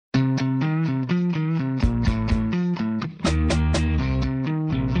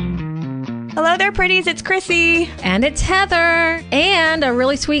there, pretties. It's Chrissy. And it's Heather. And a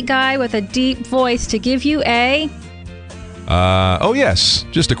really sweet guy with a deep voice to give you a... Oh yes,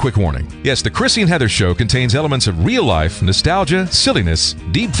 just a quick warning. Yes, the Chrissy and Heather show contains elements of real life, nostalgia, silliness,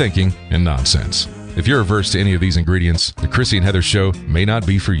 deep thinking, and nonsense. If you're averse to any of these ingredients, the Chrissy and Heather show may not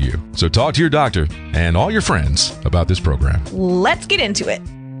be for you. So talk to your doctor and all your friends about this program. Let's get into it.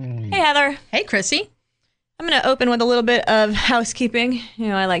 Hey, Heather. Hey, Chrissy. I'm going to open with a little bit of housekeeping. You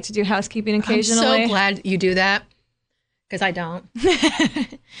know, I like to do housekeeping occasionally. I'm so glad you do that, because I don't.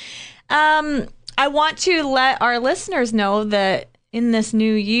 I want to let our listeners know that in this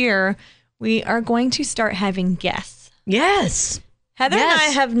new year, we are going to start having guests. Yes. Heather and I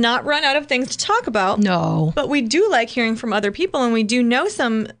have not run out of things to talk about. No. But we do like hearing from other people, and we do know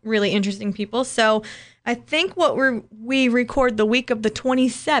some really interesting people. So I think what we record the week of the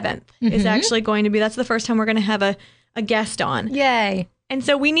 27th is actually going to be, that's the first time we're going to have a guest on. Yay. And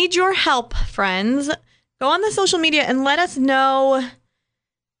so we need your help, friends. Go on the social media and let us know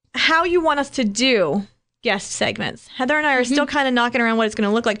how you want us to do guest segments. Heather and I are still kind of knocking around what it's going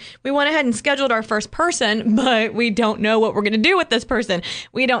to look like. We went ahead and scheduled our first person, but we don't know what we're going to do with this person.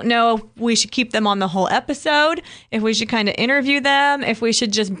 We don't know if we should keep them on the whole episode, if we should kind of interview them, if we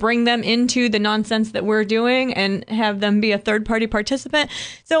should just bring them into the nonsense that we're doing and have them be a third-party participant.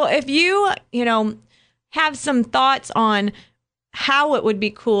 So if you have some thoughts on how it would be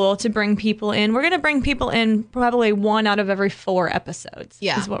cool to bring people in. We're going to bring people in probably 1 out of every 4 episodes.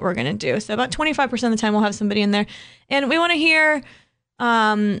 Yeah. Is what we're going to do. So about 25% of the time we'll have somebody in there. And we want to hear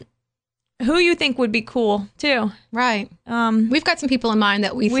who you think would be cool too. Right. We've got some people in mind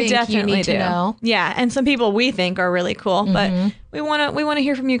that we think you need to know. Yeah. And some people we think are really cool, but we want to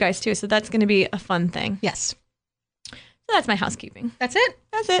hear from you guys too. So that's going to be a fun thing. Yes. So that's my housekeeping. That's it?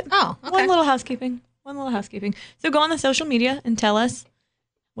 That's it. Oh, okay. One little housekeeping. So go on the social media and tell us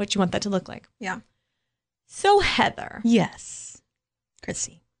what you want that to look like. Yeah. So Heather. Yes.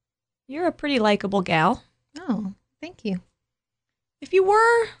 Chrissy. You're a pretty likable gal. Oh, thank you. If you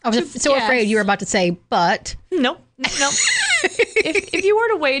were I was so afraid you were about to say, but. Nope. if you were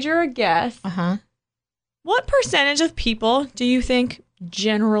to wager a guess, what percentage of people do you think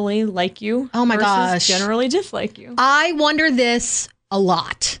generally like you? Oh my versus gosh. generally dislike you? I wonder this a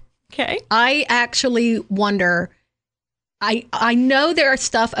lot. Okay. I actually wonder, I know there are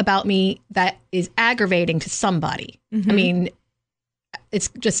stuff about me that is aggravating to somebody. I mean, it's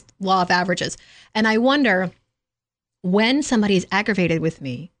just law of averages. And I wonder, when somebody is aggravated with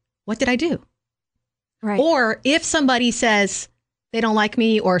me, what did I do? Right. Or if somebody says they don't like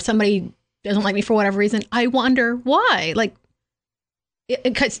me, or somebody doesn't like me for whatever reason, I wonder why. Like,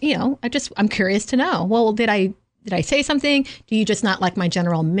 because, I'm curious to know. Well, did I say something? Do you just not like my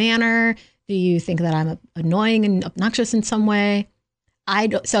general manner? Do you think that I'm annoying and obnoxious in some way?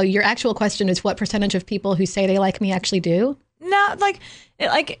 So your actual question is, what percentage of people who say they like me actually do? No,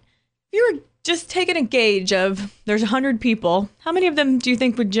 if you were just taking a gauge of, there's 100 people, how many of them do you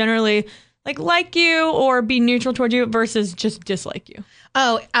think would generally like you or be neutral toward you versus just dislike you?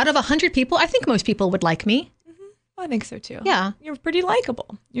 Oh, out of 100 people, I think most people would like me. I think so too. Yeah. You're pretty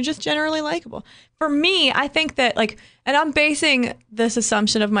likable. You're just generally likable. For me, I think that and I'm basing this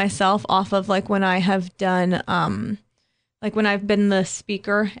assumption of myself off of when I have done, when I've been the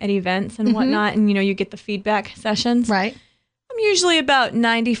speaker at events and whatnot, and you get the feedback sessions. Right. I'm usually about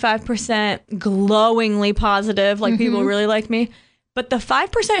 95% glowingly positive, people really like me. But the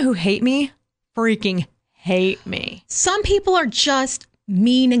 5% who hate me, freaking hate me. Some people are just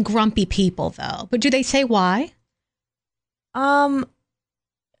mean and grumpy people, though. But do they say why?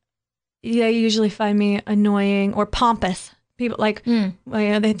 They usually find me annoying or pompous. People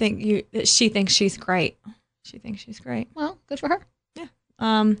they think she thinks she's great. She thinks she's great. Well, good for her. Yeah.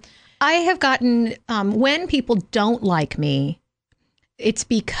 I have gotten, when people don't like me, it's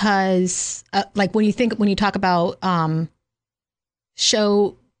because, when you talk about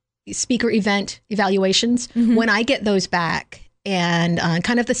show speaker event evaluations, when I get those back and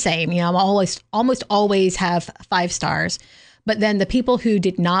kind of the same, I'm almost always have 5 stars. But then the people who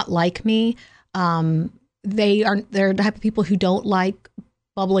did not like me, they're the type of people who don't like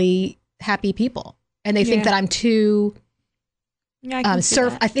bubbly, happy people. And they think that I'm too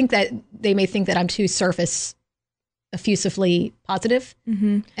I think that they may think that I'm too surface, effusively positive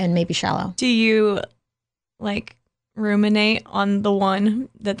and maybe shallow. Do you ruminate on the one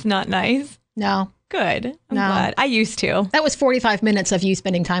that's not nice? No. Good. I'm glad. I used to. That was 45 minutes of you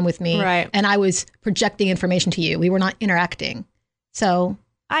spending time with me. Right. And I was projecting information to you. We were not interacting. So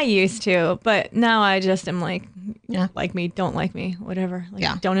I used to, but now I just am like me, don't like me, whatever.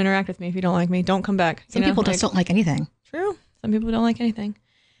 Don't interact with me if you don't like me. Don't come back. Some people just don't like anything. True. Some people don't like anything.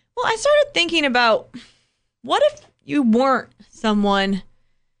 Well, I started thinking about what if you weren't someone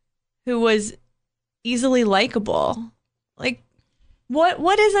who was easily likable? Like,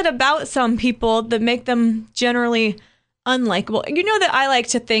 what is it about some people that make them generally unlikable? You know that I like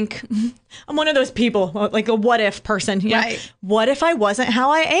to think I'm one of those people, like a what if person. You know? Right. What if I wasn't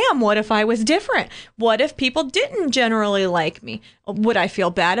how I am? What if I was different? What if people didn't generally like me? Would I feel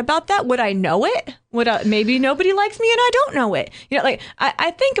bad about that? Would I know it? Maybe nobody likes me and I don't know it? You know, like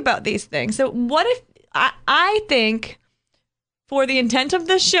I think about these things. So what if I think, for the intent of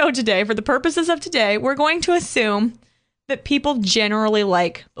this show today, for the purposes of today, we're going to assume that people generally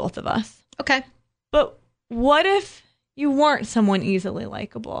like both of us. Okay. But what if you weren't someone easily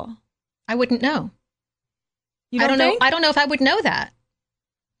likable? I wouldn't know. You I don't think? know. I don't know if I would know that.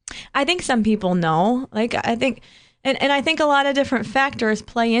 I think some people know. Like, I think, and I think a lot of different factors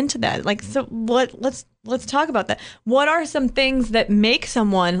play into that. Like, so let's talk about that. What are some things that make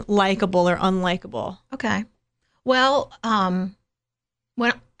someone likable or unlikable? Okay. Well,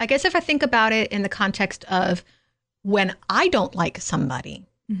 when I guess if I think about it in the context of when I don't like somebody,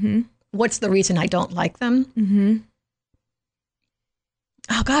 Mm-hmm. what's the reason I don't like them? Mm-hmm.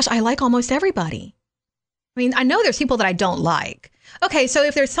 Oh gosh, I like almost everybody. I mean, I know there's people that I don't like. Okay, so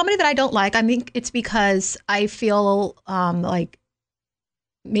if there's somebody that I don't like, I think it's because I feel like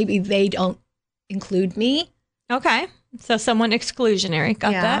maybe they don't include me. Okay. So someone exclusionary.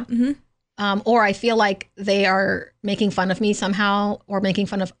 Got Yeah. that? Mm-hmm. Or I feel like they are making fun of me somehow, or making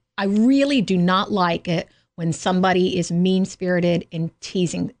fun of. I really do not like it when somebody is mean-spirited and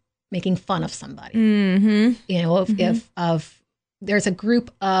teasing, making fun of somebody. Mm-hmm. You know, if there's a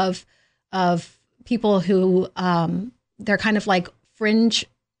group of people who they're kind of like fringe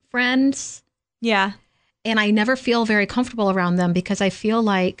friends, Yeah. and I never feel very comfortable around them because I feel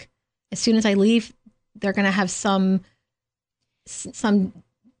like as soon as I leave, they're going to have some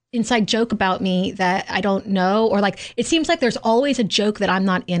inside joke about me that I don't know, or like it seems like there's always a joke that I'm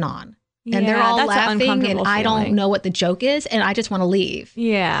not in on, and they're all that's an laughing, and uncomfortable I don't feeling. know what the joke is, and I just want to leave.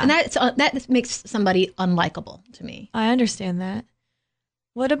 Yeah. And that makes somebody unlikable to me. I understand that.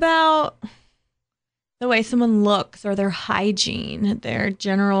 What about the way someone looks, or their hygiene, their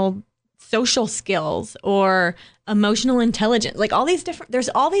general social skills, or emotional intelligence? Like there's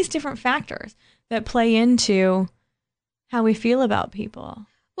all these different factors that play into how we feel about people.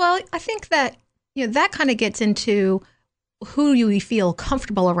 Well, I think that that kind of gets into who you feel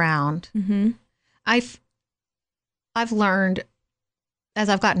comfortable around. Mm-hmm. I've learned as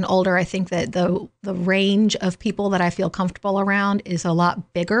I've gotten older, I think that the range of people that I feel comfortable around is a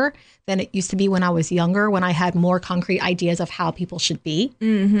lot bigger than it used to be when I was younger, when I had more concrete ideas of how people should be.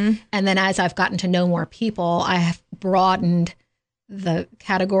 Mm-hmm. And then as I've gotten to know more people, I have broadened the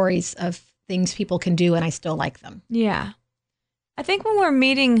categories of things people can do, and I still like them. Yeah. I think when we're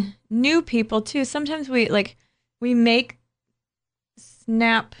meeting new people too, sometimes we make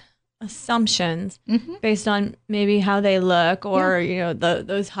snap assumptions based on maybe how they look, or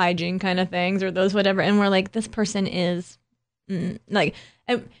those hygiene kind of things, or those whatever, and we're like, this person is like,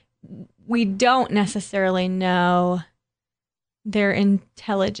 and we don't necessarily know their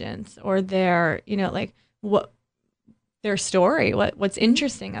intelligence or their what their story, what's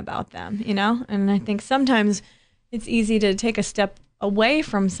interesting about them, and I think sometimes it's easy to take a step away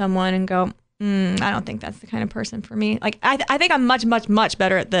from someone and go, I don't think that's the kind of person for me. Like, I think I'm much, much, much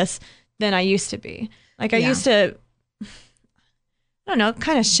better at this than I used to be. Like, I used to, I don't know,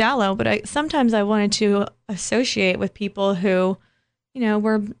 kind of shallow, but sometimes I wanted to associate with people who,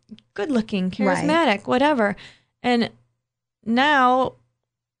 were good looking, charismatic, whatever. And now,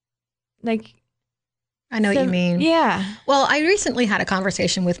 like, I know what you mean. Yeah. Well, I recently had a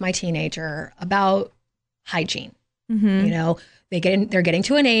conversation with my teenager about hygiene. Mm-hmm. They're getting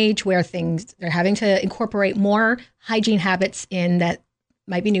to an age where they're having to incorporate more hygiene habits in that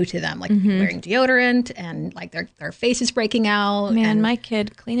might be new to them, like wearing deodorant, and like their face is breaking out. Man, and my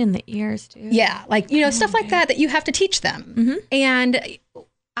kid cleaning the ears, dude. yeah, like stuff like that you have to teach them. Mm-hmm. And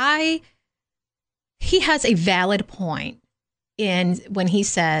he has a valid point when he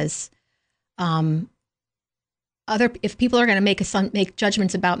says, if people are going to make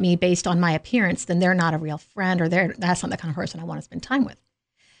judgments about me based on my appearance, then they're not a real friend, or that's not the kind of person I want to spend time with.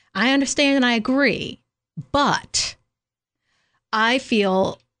 I understand and I agree, but I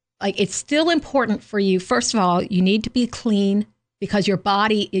feel like it's still important for you. First of all, you need to be clean, because you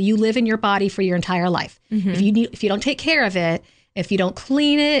live in your body for your entire life. Mm-hmm. If you don't take care of it, if you don't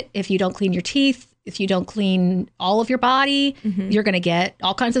clean it, if you don't clean your teeth, if you don't clean all of your body, you're going to get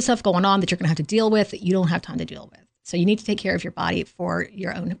all kinds of stuff going on that you're going to have to deal with that you don't have time to deal with. So you need to take care of your body for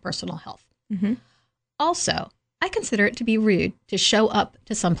your own personal health. Mm-hmm. Also, I consider it to be rude to show up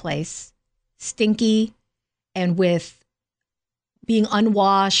to someplace stinky and with being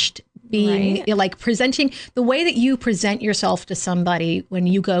unwashed, being Right. like presenting the way that you present yourself to somebody when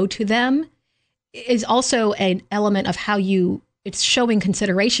you go to them is also an element of how it's showing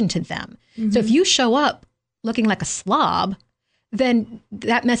consideration to them. So if you show up looking like a slob, then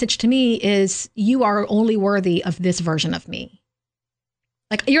that message to me is you are only worthy of this version of me.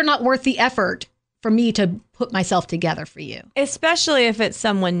 Like you're not worth the effort for me to put myself together for you. Especially if it's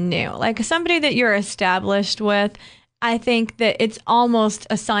someone new, like somebody that you're established with. I think that it's almost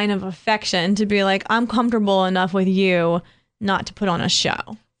a sign of affection to be like, I'm comfortable enough with you not to put on a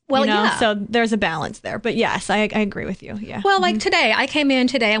show. Well, you know? yeah. So there's a balance there. But yes, I agree with you. Yeah. Well, like today, I came in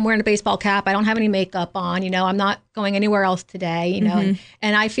today, I'm wearing a baseball cap. I don't have any makeup on, I'm not going anywhere else today,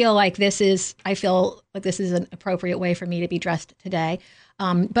 and I feel like this is an appropriate way for me to be dressed today.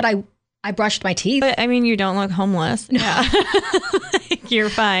 But I brushed my teeth. But I mean, you don't look homeless. Yeah. You're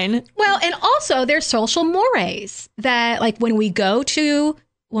fine. Well, and also there's social mores that like when we go to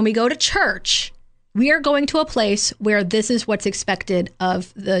church, we are going to a place where this is what's expected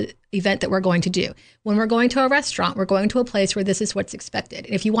of the event that we're going to do. When we're going to a restaurant, we're going to a place where this is what's expected.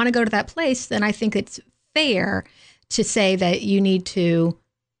 If you want to go to that place, then I think it's fair to say that you need to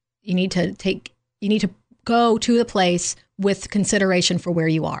go to the place with consideration for where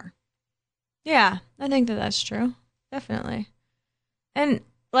you are. Yeah, I think that's true. Definitely. And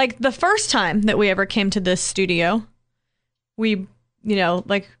like the first time that we ever came to this studio, we,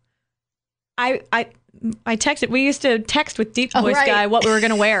 I texted. We used to text with Deep Voice Guy what we were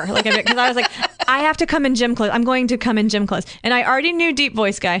going to wear, like because I was like, I have to come in gym clothes. I'm going to come in gym clothes, and I already knew Deep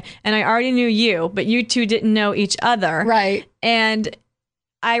Voice Guy, and I already knew you, but you two didn't know each other, right? And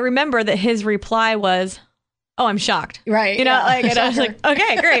I remember that his reply was, "Oh, I'm shocked," right? And I was like,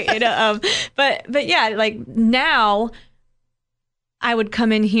 "Okay, great," but yeah, like now, I would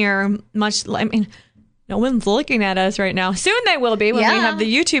come in here no one's looking at us right now. Soon they will be when we have the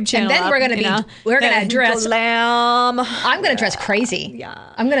YouTube channel. And then up, we're gonna dress glam. I'm gonna dress crazy. Yeah.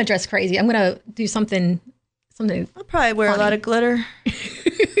 I'm gonna dress crazy. I'm gonna do something. I'll probably wear funny. a lot of glitter.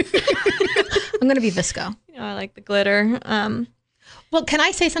 I'm gonna be Visco. I like the glitter. Well, can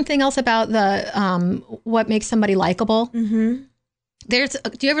I say something else about the what makes somebody likable? Mm-hmm. Do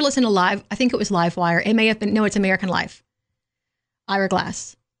you ever listen to Live? I think it was Livewire. It may have been. No, it's American Life. Ira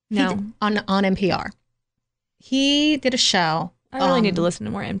Glass. No. On NPR. He did a show. I really need to listen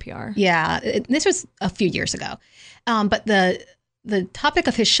to more NPR. Yeah, this was a few years ago, but the topic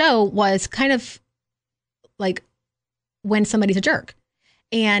of his show was kind of like when somebody's a jerk,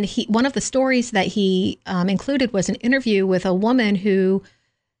 and one of the stories that he included was an interview with a woman who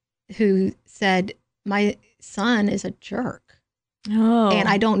said, "My son is a jerk, and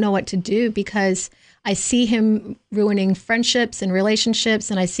I don't know what to do because I see him ruining friendships and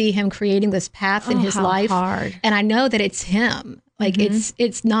relationships, and I see him creating this path in his life. Hard. And I know that it's him. Like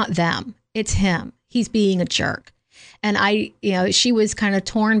it's not them. It's him. He's being a jerk." And she was kind of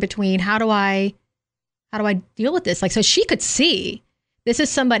torn between how do I deal with this? Like, so she could see this is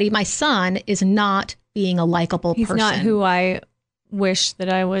somebody, my son is not being a likable person. He's not who I wish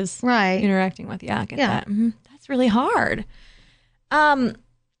that I was interacting with. Yeah, I get that. Mm-hmm. That's really hard.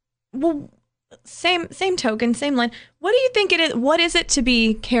 Well, same token, same line. What do you think it is? What is it to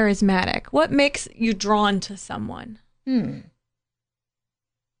be charismatic? What makes you drawn to someone?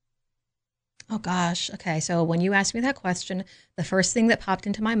 Oh gosh. Okay. So when you asked me that question, the first thing that popped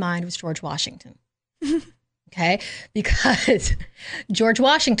into my mind was George Washington. Okay. Because George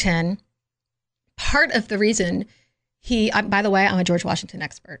Washington, part of the reason by the way, I'm a George Washington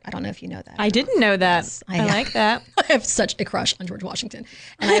expert. I don't know if you know that. I didn't know that. Yes, I like that. I have such a crush on George Washington,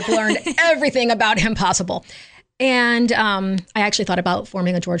 and I've learned everything about him possible. And I actually thought about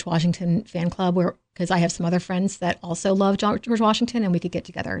forming a George Washington fan club because I have some other friends that also love George Washington, and we could get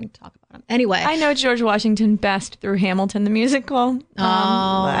together and talk about him. Anyway. I know George Washington best through Hamilton, the musical.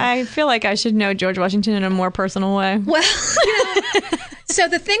 I feel like I should know George Washington in a more personal way. Well, so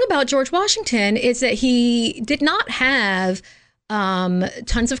the thing about George Washington is that he did not have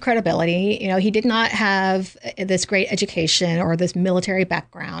tons of credibility. He did not have this great education or this military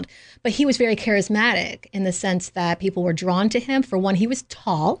background, but he was very charismatic in the sense that people were drawn to him. For one, he was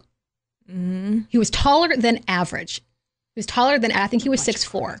tall. Mm-hmm. He was taller than average. He was taller than, I think he was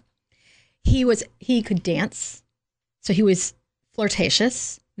 6'4". He could dance. So he was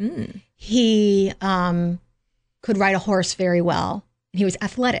flirtatious. Mm. He could ride a horse very well. And he was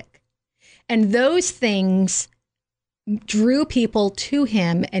athletic. And those things drew people to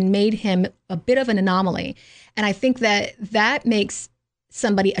him and made him a bit of an anomaly. And I think that makes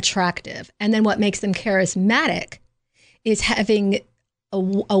somebody attractive. And then what makes them charismatic is having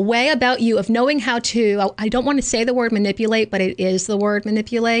a way about you of knowing how to, I don't want to say the word manipulate, but it is the word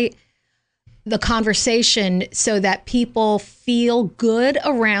manipulate, the conversation so that people feel good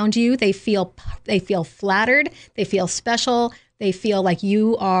around you. They feel flattered. They feel special. They feel like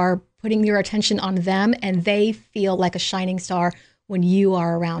you are putting your attention on them, and they feel like a shining star when you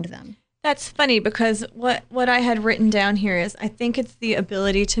are around them. That's funny because what I had written down here is I think it's the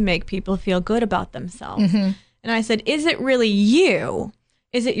ability to make people feel good about themselves. Mm-hmm. And I said, is it really you?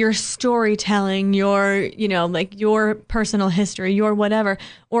 Is it your storytelling, your, like your personal history, your whatever?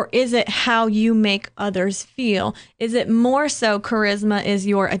 Or is it how you make others feel? Is it more so charisma is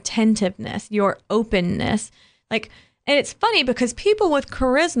your attentiveness, your openness? And it's funny because people with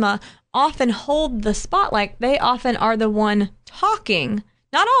charisma often hold the spotlight. They often are the one talking,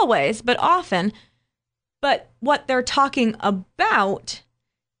 not always, but often. But what they're talking about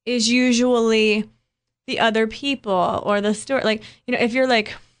is usually the other people or the story. If you're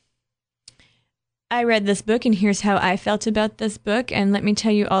like, I read this book and here's how I felt about this book, and let me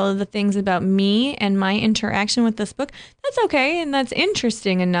tell you all of the things about me and my interaction with this book, that's okay and that's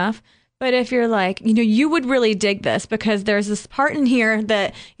interesting enough. But if you're like, you would really dig this because there's this part in here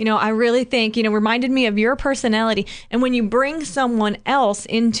that, I really think, reminded me of your personality. And when you bring someone else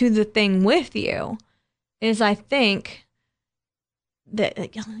into the thing with you, I think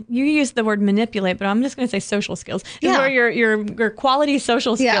that you use the word manipulate, but I'm just going to say social skills. Yeah. Is where your quality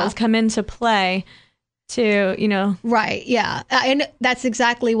social skills come into play to, Right. Yeah. And that's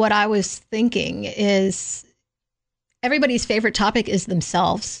exactly what I was thinking is everybody's favorite topic is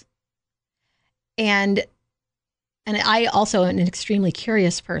themselves. And I also am an extremely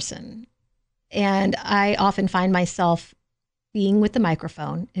curious person. And I often find myself being with the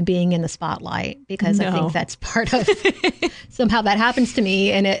microphone and being in the spotlight because I think that's part of somehow that happens to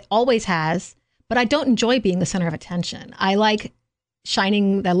me, and it always has. But I don't enjoy being the center of attention. I like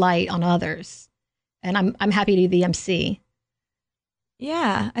shining the light on others, and I'm happy to be the MC.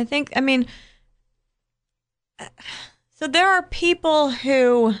 Yeah, so there are people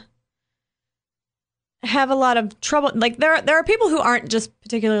who have a lot of trouble. There are people who aren't just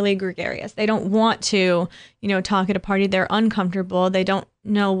particularly gregarious. They don't want to, talk at a party. They're uncomfortable. They don't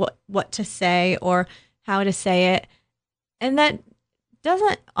know what to say or how to say it. And that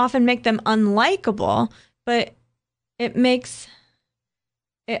doesn't often make them unlikable, but it makes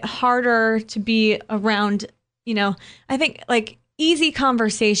it harder to be around, I think easy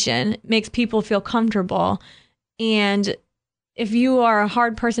conversation makes people feel comfortable. And if you are a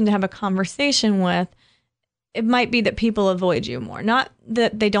hard person to have a conversation with, it might be that people avoid you more. Not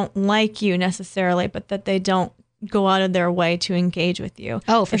that they don't like you necessarily, but that they don't go out of their way to engage with you.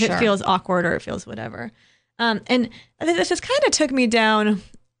 Oh, for sure. If it feels awkward or it feels whatever. And this just kind of took me down.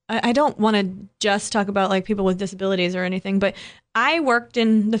 I don't want to just talk about people with disabilities or anything, but I worked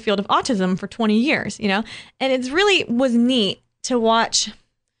in the field of autism for 20 years, and it really was neat to watch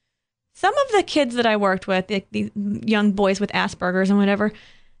some of the kids that I worked with, these young boys with Asperger's and whatever.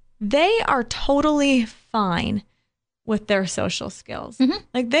 They are totally fine with their social skills.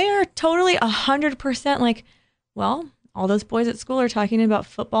 Mm-hmm. They are totally 100% well, all those boys at school are talking about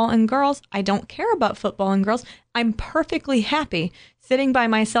football and girls. I don't care about football and girls. I'm perfectly happy sitting by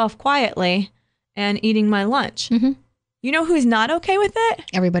myself quietly and eating my lunch. Mm-hmm. You know who's not okay with it?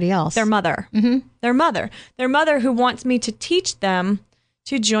 Everybody else. Their mother. Mm-hmm. Their mother. Their mother who wants me to teach them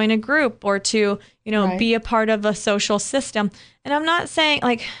to join a group or to, right. be a part of a social system. And I'm not saying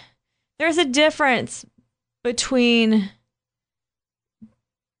there's a difference between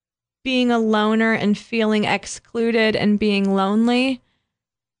being a loner and feeling excluded and being lonely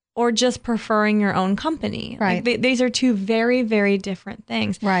or just preferring your own company. Right. These are two very, very different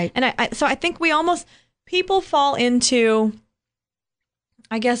things. Right. And so I think people fall into,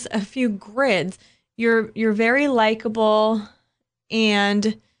 I guess, a few grids. You're very likable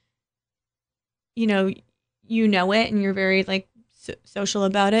and, you know it and you're very social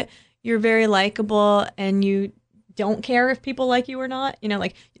about it. You're very likable and you don't care if people like you or not.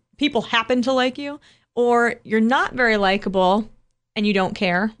 People happen to like you, or you're not very likable and you don't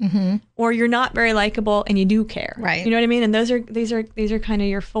care, mm-hmm. or you're not very likable and you do care. Right. You know what I mean? And these are kind of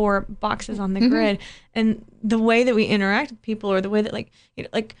your 4 boxes on the mm-hmm. grid. And the way that we interact with people, or the way that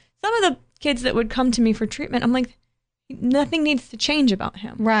some of the kids that would come to me for treatment, I'm like, nothing needs to change about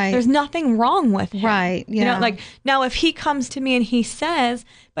him. Right. There's nothing wrong with him. Right. Yeah. Now if he comes to me and he says,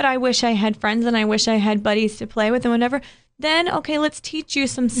 but I wish I had friends and I wish I had buddies to play with and whatever, then okay, let's teach you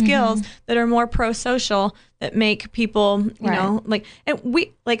some skills mm-hmm. that are more pro-social that make people, you right. know,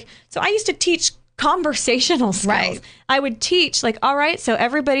 so I used to teach conversational skills. Right. I would teach like, all right, so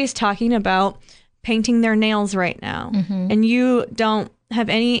everybody's talking about painting their nails right now, and you don't have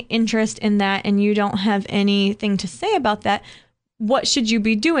any interest in that, and you don't have anything to say about that. What should you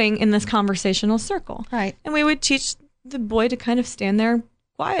be doing in this conversational circle? Right. And we would teach the boy to kind of stand there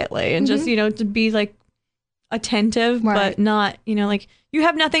quietly and just, to be like attentive, Right. but not, like you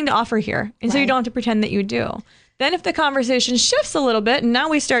have nothing to offer here. And so you Right. don't have to pretend that you do. Then if the conversation shifts a little bit and now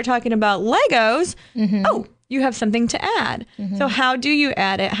we start talking about Legos, oh, you have something to add. So how do you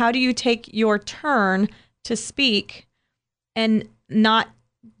add it? How do you take your turn to speak and not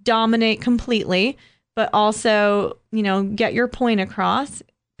dominate completely, but also, get your point across,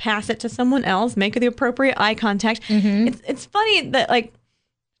 pass it to someone else, make the appropriate eye contact. It's funny that like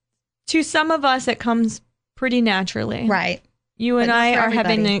to some of us, it comes pretty naturally. Right. You and But not I for are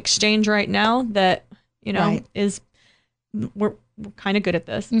having everybody. an exchange right now that, Right. we're kind of good at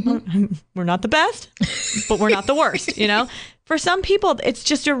this. We're not the best, but we're not the worst, For some people, it's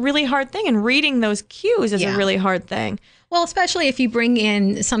just a really hard thing. And reading those cues is a Yeah. really hard thing. Well, especially if you bring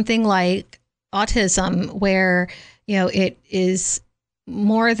in something like autism, where, it is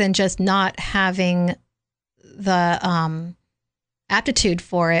more than just not having the aptitude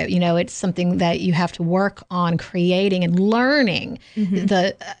for it. It's something that you have to work on creating and learning.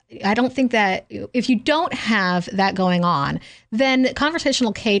 I don't think that if you don't have that going on, then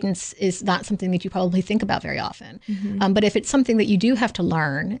conversational cadence is not something that you probably think about very often. But if it's something that you do have to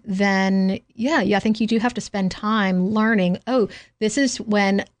learn, then I think you do have to spend time learning, oh, this is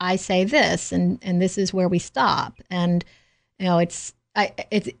when I say this and this is where we stop. And,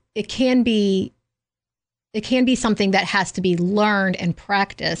 it can be something that has to be learned and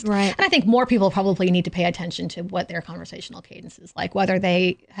practiced. Right. And I think more people probably need to pay attention to what their conversational cadence is like, whether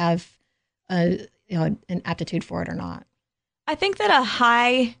they have an aptitude for it or not. I think that a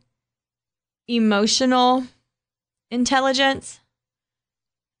high emotional intelligence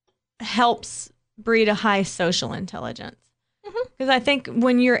helps breed a high social intelligence. Because I think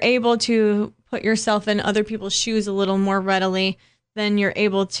when you're able to put yourself in other people's shoes a little more readily, then you're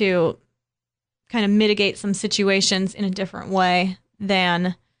able to kind of mitigate some situations in a different way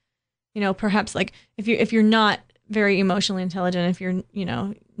than, perhaps like if you're not very emotionally intelligent, if you're,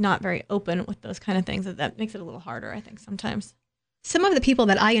 not very open with those kind of things, that makes it a little harder, I think, sometimes. Some of the people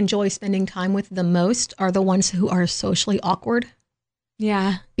that I enjoy spending time with the most are the ones who are socially awkward,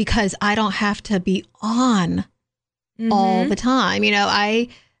 Yeah. because I don't have to be on all the time.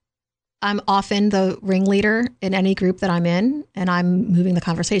 I'm often the ringleader in any group that I'm in, and I'm moving the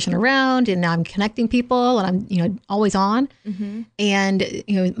conversation around, and I'm connecting people, and I'm, always on. And,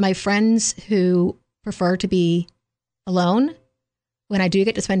 my friends who prefer to be alone, when I do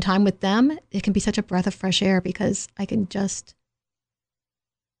get to spend time with them, it can be such a breath of fresh air because I can just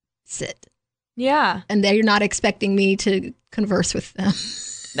sit. Yeah. And they're not expecting me to converse with them.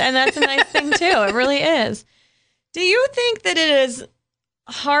 And that's a nice thing too. It really is. Do you think that it is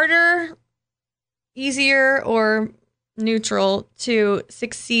harder, easier, or neutral to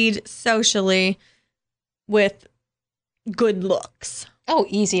succeed socially with good looks? Oh,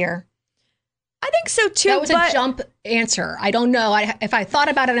 easier. I think so too. That was but a jump answer. I don't know. If I thought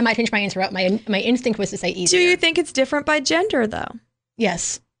about it, I might change my answer. My instinct was to say easier. do you think it's different by gender though?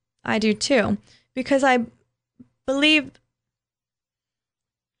 Yes. I do too. Because I believe,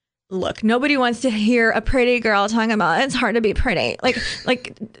 look, nobody wants to hear a pretty girl talking about it's hard to be pretty.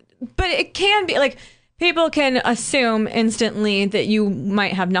 But it can be like people can assume instantly that you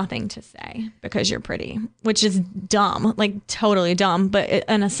might have nothing to say because you're pretty, which is dumb, like totally dumb, but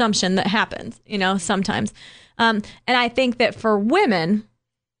an assumption that happens, sometimes. And I think that for women,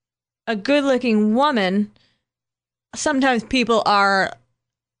 a good looking woman, sometimes people are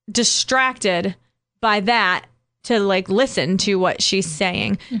distracted by that to like listen to what she's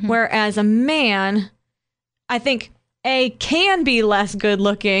saying. Whereas a man, I think, can be less good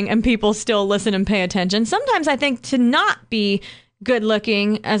looking and people still listen and pay attention. Sometimes I think to not be good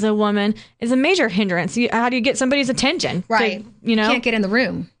looking as a woman is a major hindrance. How do you get somebody's attention? Right. Can't get in the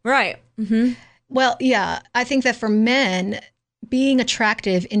room. Right. Well, yeah, I think that for men, being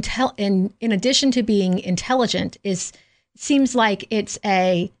attractive in addition to being intelligent seems like it's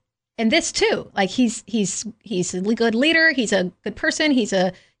and this too, like he's a good leader, he's a good person, he's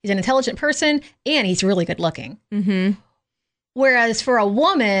an intelligent person, and he's really good looking. Whereas for a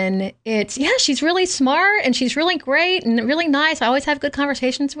woman, it's, she's really smart and she's really great and really nice. I always have good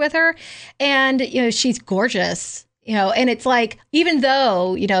conversations with her, and she's gorgeous. And it's like, even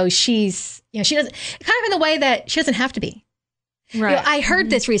though she's she doesn't, kind of in the way that she doesn't have to be. Right. I heard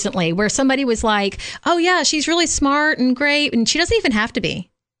this recently where somebody was like, oh yeah, she's really smart and great, and she doesn't even have to be.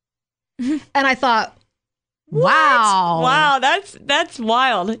 And I thought, wow. Wow, that's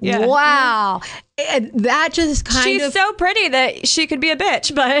wild. Yeah. Wow. And that just She's so pretty that she could be a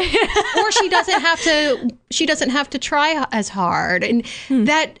bitch, but or she doesn't have to try as hard. And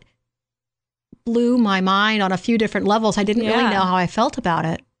that blew my mind on a few different levels. I didn't really know how I felt about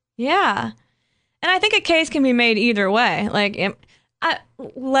it. Yeah. And I think a case can be made either way. Like,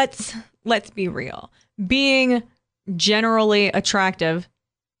 let's be real. Being generally attractive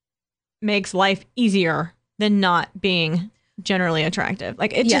makes life easier than not being generally attractive.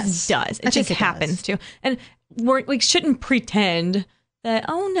 Like, it just does. It just happens to. And we shouldn't pretend that,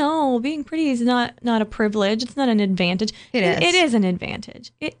 oh no, being pretty is not a privilege. It's not an advantage. It is. It is an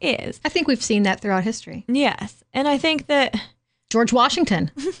advantage. It is. I think we've seen that throughout history. Yes. And I think that George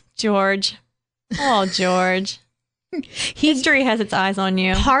Washington. George. Oh, George. History has its eyes on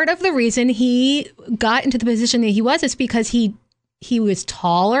you. Part of the reason he got into the position that he was is because he was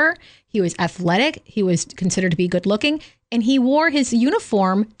taller, he was athletic, he was considered to be good looking, and he wore his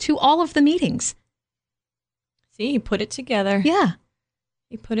uniform to all of the meetings. See, he put it together. Yeah.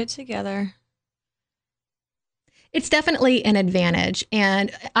 He put it together. It's definitely an advantage. And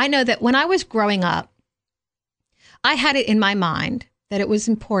I know that when I was growing up, I had it in my mind that it was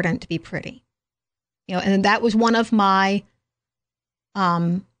important to be pretty. You know, and that was one of my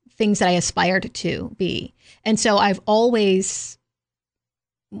things that I aspired to be. And so I've always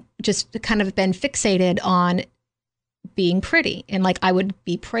just kind of been fixated on being pretty. And like I would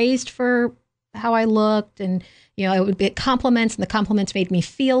be praised for how I looked, and you know, I would get compliments, and the compliments made me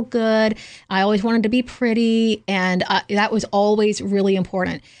feel good. I always wanted to be pretty, and that was always really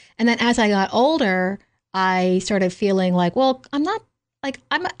important. And then as I got older, I started feeling like, well, I'm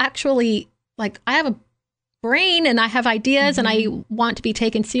actually like, I have a brain and I have ideas and I want to be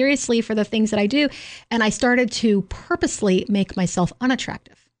taken seriously for the things that I do. And I started to purposely make myself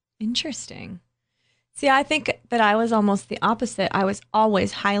unattractive. Interesting. See, I think that I was almost the opposite. I was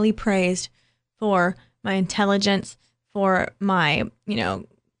always highly praised for my intelligence, for my,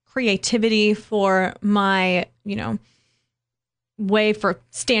 creativity, for my, way for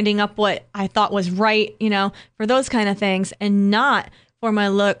standing up what I thought was right, for those kind of things, and not for my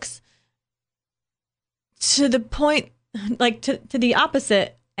looks, to the point, like to the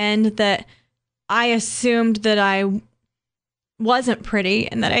opposite end, that I assumed that I wasn't pretty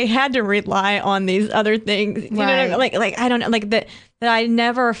and that I had to rely on these other things. You know what I mean? Like I don't know, like that I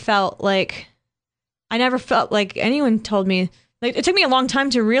never felt like anyone told me. Like, it took me a long time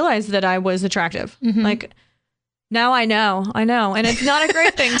to realize that I was attractive. Mm-hmm. Like, now I know, and it's not a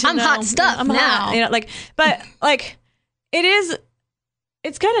great thing to I'm know. hot stuff I'm now. Hot, but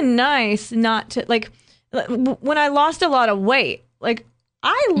it's kind of nice not to, like, when I lost a lot of weight, like,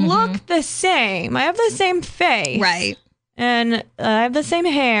 I look the same. I have the same face. Right. And I have the same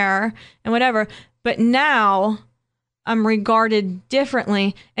hair and whatever. But now I'm regarded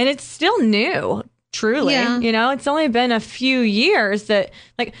differently, and it's still new. Truly, it's only been a few years that,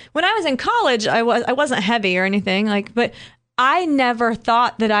 like, when I was in college, I wasn't heavy or anything, like, but I never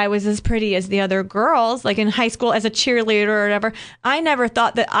thought that I was as pretty as the other girls, like in high school as a cheerleader or whatever. I never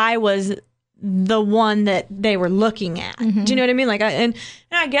thought that I was the one that they were looking at. Do you know what I mean? Like, and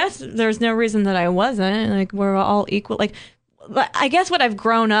I guess there's no reason that I wasn't. Like, we're all equal. Like, I guess what I've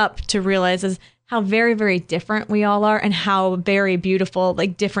grown up to realize is how very, very different we all are, and how very beautiful,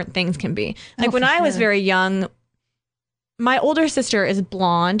 like, different things can be. Like, when I was very young, my older sister is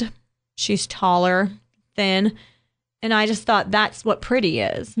blonde. She's taller, thin. And I just thought that's what pretty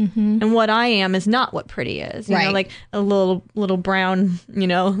is. And what I am is not what pretty is. You know, like a little brown,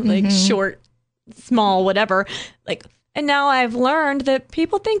 like short, small, whatever. Like, and now I've learned that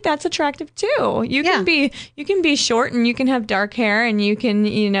people think that's attractive too. You can be short, and you can have dark hair, and you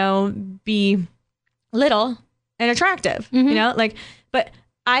can, be little and attractive, but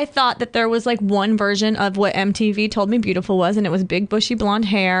I thought that there was like one version of what MTV told me beautiful was, and it was big bushy blonde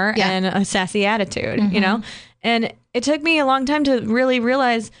hair and a sassy attitude, and it took me a long time to really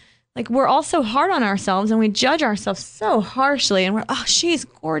realize, like, we're all so hard on ourselves, and we judge ourselves so harshly, and we're, oh, she's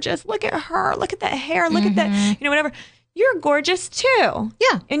gorgeous. Look at her. Look at that hair. Look at that, whatever. You're gorgeous too.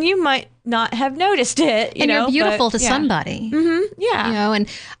 Yeah. And you might not have noticed it, and you're beautiful to somebody. Yeah. And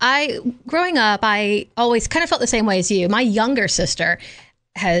growing up, I always kind of felt the same way as you. My younger sister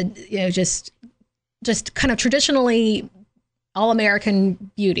had, just kind of traditionally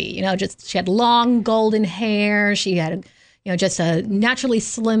all-American beauty, she had long golden hair. She had, just a naturally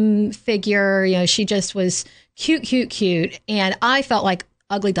slim figure. She just was cute. And I felt like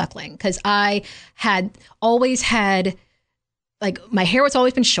ugly duckling, because I had always had like my hair was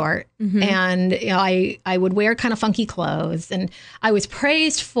always been short, and I would wear kind of funky clothes, and I was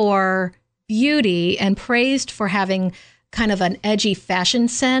praised for beauty and praised for having kind of an edgy fashion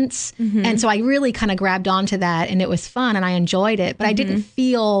sense. And so I really kind of grabbed onto that, and it was fun and I enjoyed it, but I didn't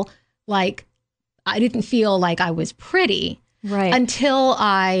feel like I was pretty until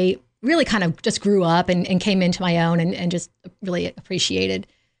I really kind of just grew up and came into my own and just really appreciated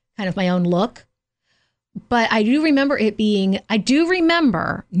kind of my own look. But I do remember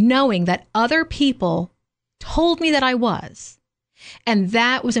knowing that other people told me that I was. And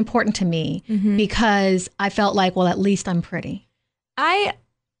that was important to me because I felt like, well, at least I'm pretty. I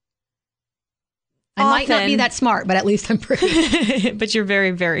might not be that smart, but at least I'm pretty. But you're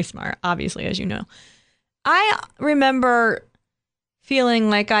very, very smart, obviously, as you know. I remember feeling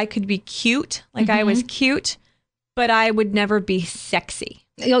like I could be cute, like I was cute, but I would never be sexy.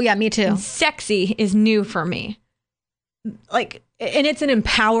 Oh, yeah, me too. And sexy is new for me. Like, and it's an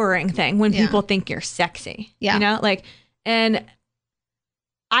empowering thing when people think you're sexy. Yeah. You know, like, and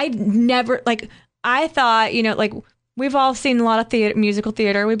I never, like, I thought, you know, like, we've all seen a lot of musical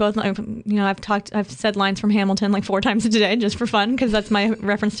theater. We both, you know, I've said lines from Hamilton like 4 times a day just for fun because that's my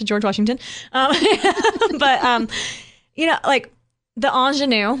reference to George Washington. But, you know, like, the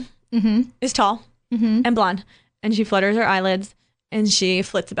ingenue is tall and blonde, and she flutters her eyelids. And she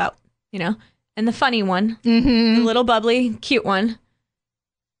flits about, you know. And the funny one, the little bubbly, cute one,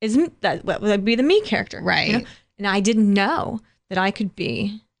 would be the me character. Right. You know? And I didn't know that I could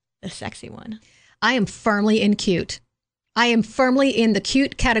be the sexy one. I am firmly in cute. I am firmly in the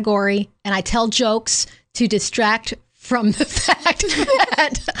cute category, and I tell jokes to distract from the fact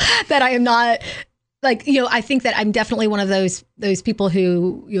that I am not, like, you know, I think that I'm definitely one of those people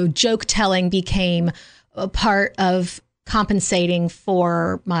who, you know, joke telling became a part of compensating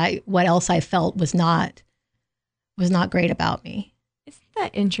for what else I felt was not great about me. Isn't that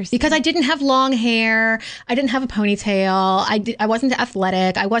interesting? Because I didn't have long hair, I didn't have a ponytail, I wasn't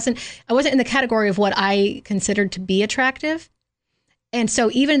athletic, I wasn't in the category of what I considered to be attractive. And so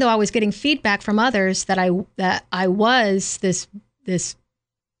even though I was getting feedback from others that I was this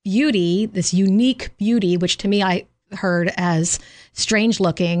beauty, this unique beauty, which to me I heard as strange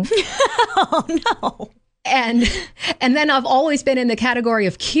looking. Oh no. And then I've always been in the category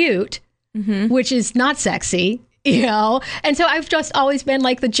of cute, which is not sexy, you know? And so I've just always been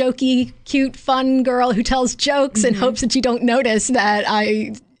like the jokey, cute, fun girl who tells jokes and hopes that you don't notice that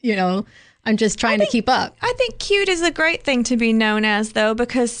I'm just trying to keep up. I think cute is a great thing to be known as, though,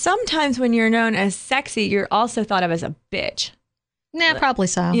 because sometimes when you're known as sexy, you're also thought of as a bitch. Nah, probably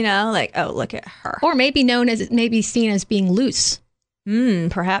so. You know, like, oh, look at her. Or maybe seen as being loose.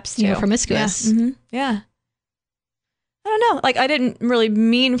 Perhaps too. You know, promiscuous. Yeah. Yeah. I don't know. Like, I didn't really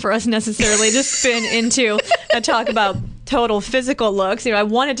mean for us necessarily to spin into a talk about total physical looks. You know, I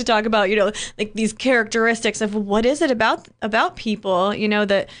wanted to talk about, you know, like these characteristics of what is it about people, you know,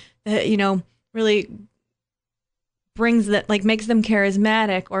 that you know, really brings that, like, makes them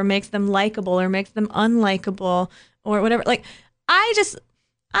charismatic or makes them likable or makes them unlikable or whatever. Like, I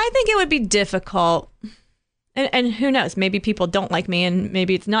think it would be difficult. And who knows, maybe people don't like me and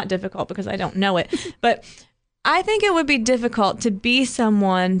maybe it's not difficult because I don't know it. But I think it would be difficult to be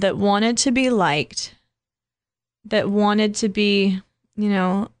someone that wanted to be liked, that wanted to be, you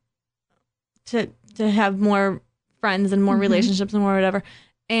know, to have more friends and more relationships and more whatever,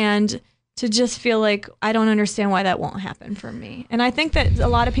 and to just feel like I don't understand why that won't happen for me. And I think that a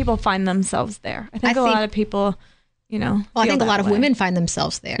lot of people find themselves there. I think a lot of people, you know, well, I think a lot of women find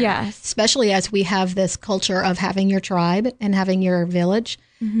themselves there. Yes. Especially as we have this culture of having your tribe and having your village,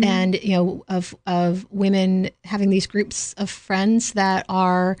 and, you know, of women having these groups of friends that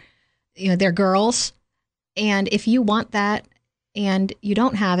are, you know, they're girls. And if you want that and you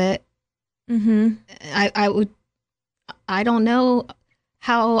don't have it, I don't know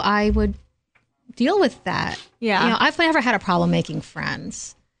how I would deal with that. Yeah. You know, I've never had a problem making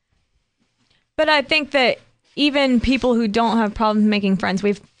friends. But I think that even people who don't have problems making friends,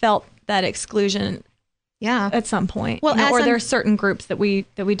 we've felt that exclusion. Yeah. At some point. Well, you know, or there are certain groups that we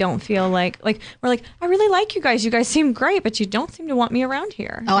don't feel like we're like, I really like you guys. You guys seem great, but you don't seem to want me around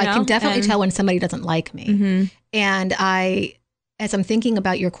here. Oh, I can definitely tell when somebody doesn't like me. And as I'm thinking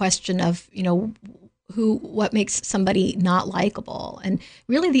about your question of, you know, what makes somebody not likable, and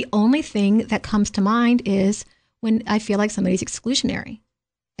really the only thing that comes to mind is when I feel like somebody's exclusionary,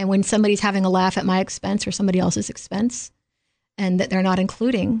 and when somebody's having a laugh at my expense or somebody else's expense, and that they're not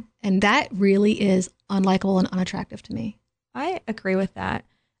including. And that really is unlikable and unattractive to me. I agree with that.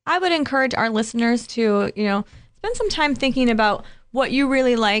 I would encourage our listeners to, you know, spend some time thinking about what you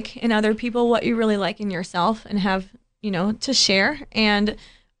really like in other people, what you really like in yourself, and have to share. And,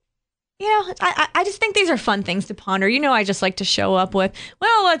 I just think these are fun things to ponder. I just like to show up with,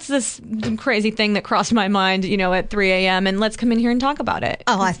 well, what's this crazy thing that crossed my mind, at 3 a.m. and let's come in here and talk about it.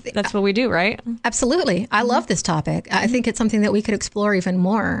 Oh, that's what we do, right? Absolutely. I love this topic. I think it's something that we could explore even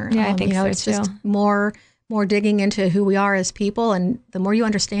more. Yeah, I think so it's too. Just more digging into who we are as people, and the more you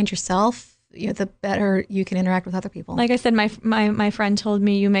understand yourself, the better you can interact with other people. Like I said, my friend told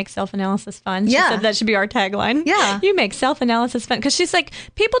me, you make self-analysis fun. She said that should be our tagline. Yeah. You make self-analysis fun. Because she's like,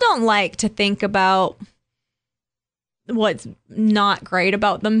 people don't like to think about what's not great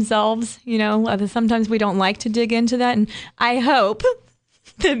about themselves. Sometimes we don't like to dig into that. And I hope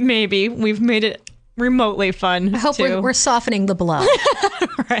that maybe we've made it remotely fun. I hope we're softening the blow.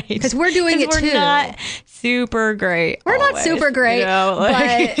 Right. Because we're doing it too. We're not super great. We're not super great,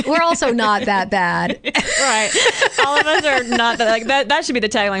 but we're also not that bad. Right. All of us are not that. That should be the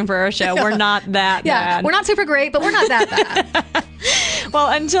tagline for our show. We're not that bad. We're not super great, but we're not that bad. Well,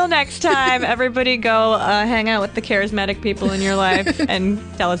 until next time, everybody go hang out with the charismatic people in your life and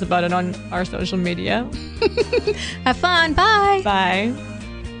tell us about it on our social media. Have fun. Bye. Bye.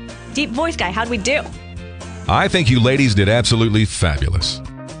 Deep voice guy, how'd we do? I think you ladies did absolutely fabulous.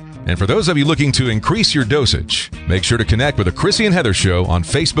 And for those of you looking to increase your dosage, make sure to connect with the Chrissy and Heather Show on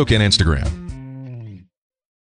Facebook and Instagram.